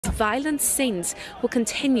violent scenes will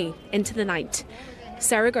continue into the night.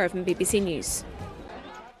 Sarah Garvin, BBC News.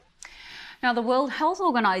 Now, the World Health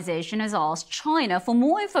Organization has asked China for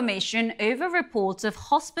more information over reports of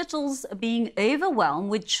hospitals being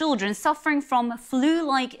overwhelmed with children suffering from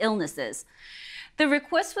flu-like illnesses. The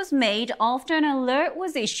request was made after an alert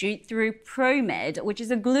was issued through ProMed, which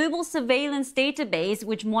is a global surveillance database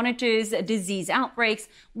which monitors disease outbreaks,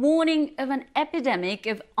 warning of an epidemic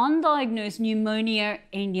of undiagnosed pneumonia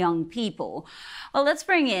in young people. Well, let's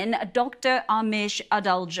bring in Dr. Amish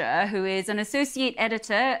Adalja, who is an associate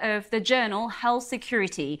editor of the journal Health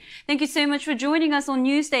Security. Thank you so much for joining us on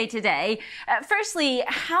Newsday today. Firstly,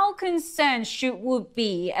 how concerned should we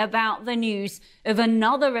be about the news of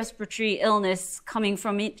another respiratory illness coming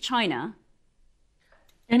from China?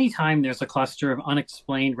 Anytime there's a cluster of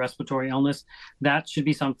unexplained respiratory illness, that should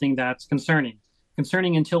be something that's concerning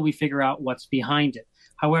until we figure out what's behind it.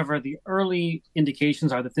 However, the early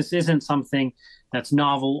indications are that this isn't something that's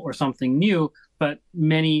novel or something new, but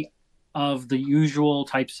many of the usual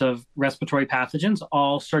types of respiratory pathogens,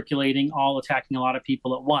 all circulating, all attacking a lot of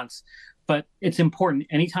people at once. But it's important,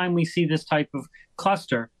 anytime we see this type of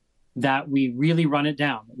cluster, that we really run it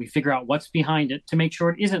down, that we figure out what's behind it to make sure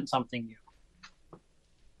it isn't something new.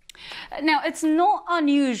 Now, it's not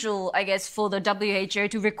unusual, I guess, for the WHO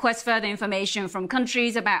to request further information from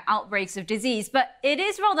countries about outbreaks of disease, but it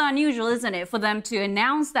is rather unusual, isn't it, for them to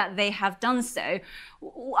announce that they have done so.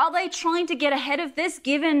 Are they trying to get ahead of this,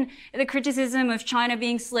 given the criticism of China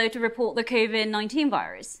being slow to report the COVID-19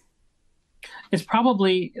 virus? It's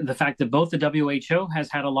probably the fact that both the WHO has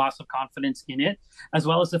had a loss of confidence in it, as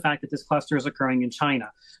well as the fact that this cluster is occurring in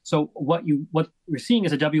China. So what we're seeing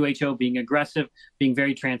is a WHO being aggressive, being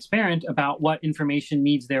very transparent about what information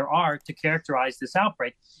needs there are to characterize this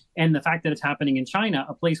outbreak. And the fact that it's happening in China,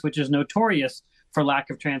 a place which is notorious for lack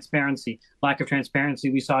of transparency. Lack of transparency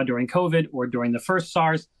we saw during COVID or during the first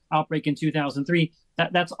SARS outbreak in 2003.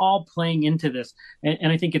 That's all playing into this.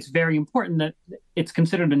 And I think it's very important that it's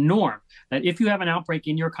considered a norm, that if you have an outbreak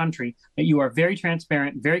in your country, that you are very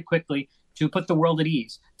transparent, very quickly, to put the world at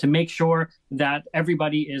ease, to make sure that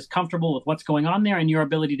everybody is comfortable with what's going on there and your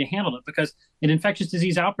ability to handle it. Because an infectious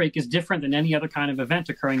disease outbreak is different than any other kind of event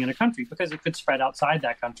occurring in a country, because it could spread outside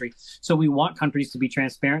that country. So we want countries to be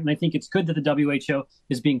transparent. And I think it's good that the WHO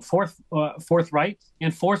is being forthright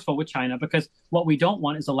and forceful with China, because what we don't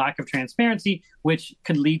want is a lack of transparency, which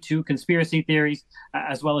could lead to conspiracy theories,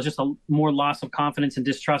 as well as just a more loss of confidence and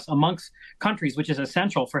distrust amongst countries, which is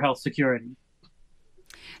essential for health security.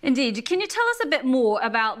 Indeed. Can you tell us a bit more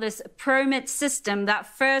about this ProMed system that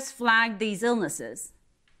first flagged these illnesses?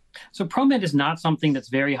 So ProMed is not something that's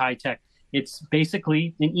very high tech. It's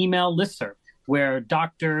basically an email listserv where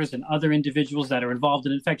doctors and other individuals that are involved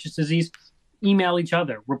in infectious disease email each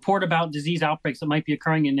other, report about disease outbreaks that might be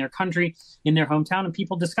occurring in their country, in their hometown, and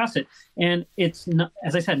people discuss it. And it's, not,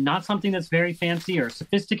 as I said, not something that's very fancy or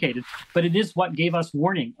sophisticated, but it is what gave us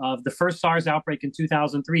warning of the first SARS outbreak in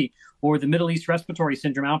 2003 or the Middle East Respiratory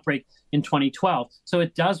Syndrome outbreak in 2012. So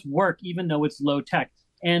it does work, even though it's low tech.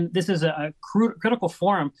 And this is a critical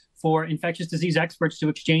forum for infectious disease experts to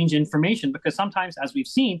exchange information, because sometimes, as we've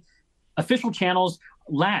seen, official channels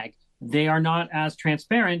lag. They are not as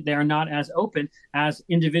transparent, they are not as open as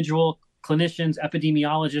individual clinicians,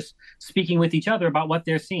 epidemiologists speaking with each other about what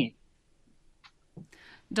they're seeing.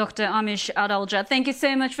 Dr. Amish Adalja, thank you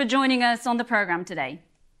so much for joining us on the program today.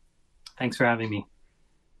 Thanks for having me.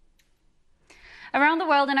 Around the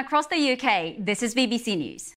world and across the UK, this is BBC News.